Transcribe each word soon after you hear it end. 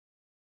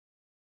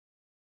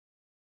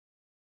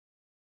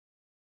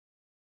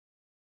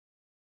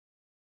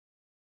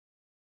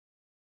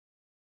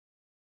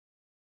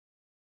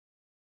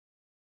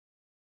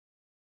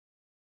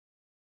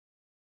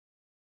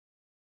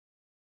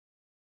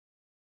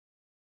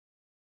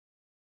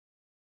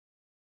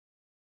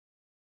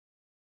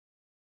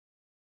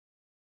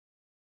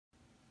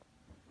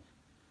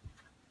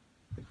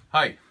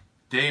Hi,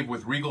 Dave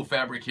with Regal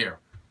Fabric here.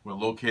 We're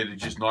located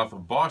just north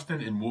of Boston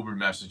in Woburn,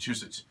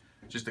 Massachusetts.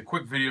 Just a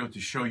quick video to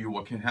show you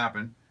what can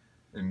happen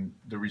and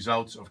the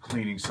results of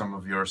cleaning some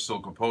of your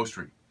silk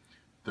upholstery.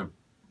 The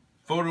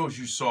photos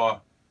you saw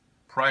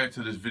prior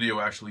to this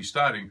video actually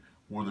starting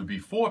were the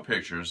before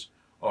pictures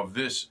of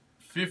this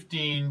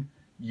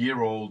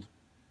 15-year-old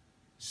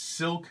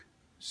silk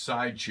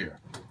side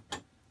chair.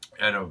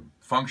 At a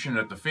function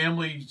at the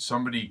family,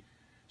 somebody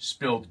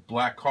spilled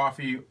black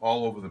coffee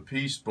all over the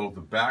piece, both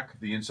the back,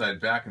 the inside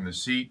back, and the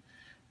seat.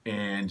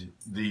 And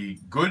the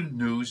good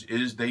news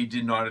is they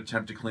did not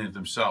attempt to clean it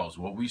themselves.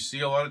 What we see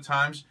a lot of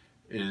times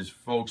is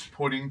folks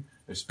putting,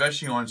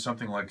 especially on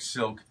something like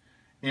silk,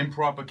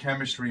 improper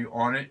chemistry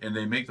on it, and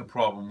they make the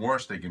problem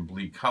worse. They can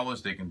bleed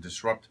colors, they can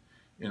disrupt,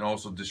 and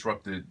also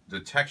disrupt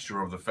the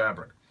texture of the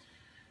fabric.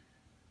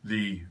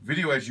 The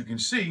video, as you can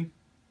see,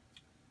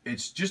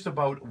 it's just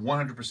about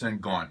 100%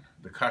 gone.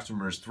 The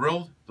customer is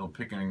thrilled. They'll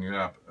picking it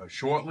up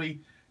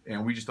shortly,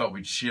 and we just thought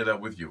we'd share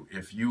that with you.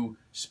 If you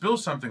spill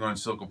something on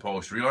silk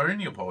upholstery or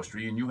any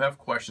upholstery and you have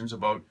questions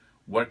about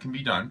what can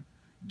be done,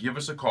 give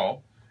us a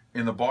call.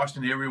 In the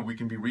Boston area, we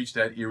can be reached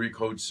at area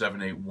code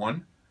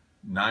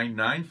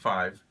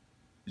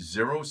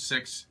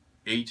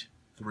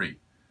 781-995-0683.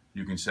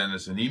 You can send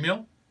us an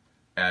email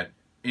at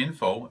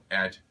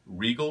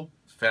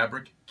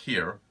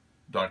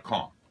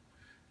info@regalfabriccare.com.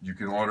 You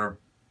can order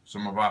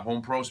some of our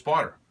Home Pro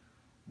spotter.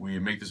 We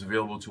make this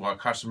available to our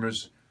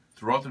customers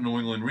throughout the New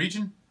England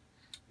region,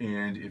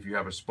 and if you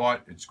have a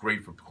spot, it's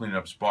great for cleaning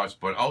up spots,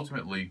 but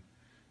ultimately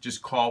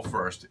just call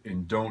first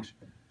and don't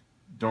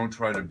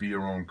try to be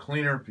your own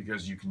cleaner,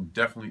 because you can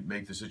definitely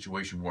make the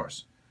situation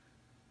worse.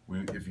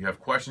 If you have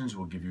questions,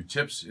 we'll give you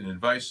tips and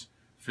advice.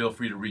 Feel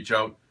free to reach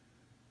out,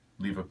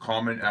 leave a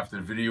comment after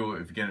the video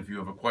if you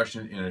have a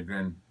question, and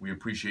again, we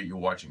appreciate you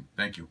watching.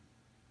 Thank you.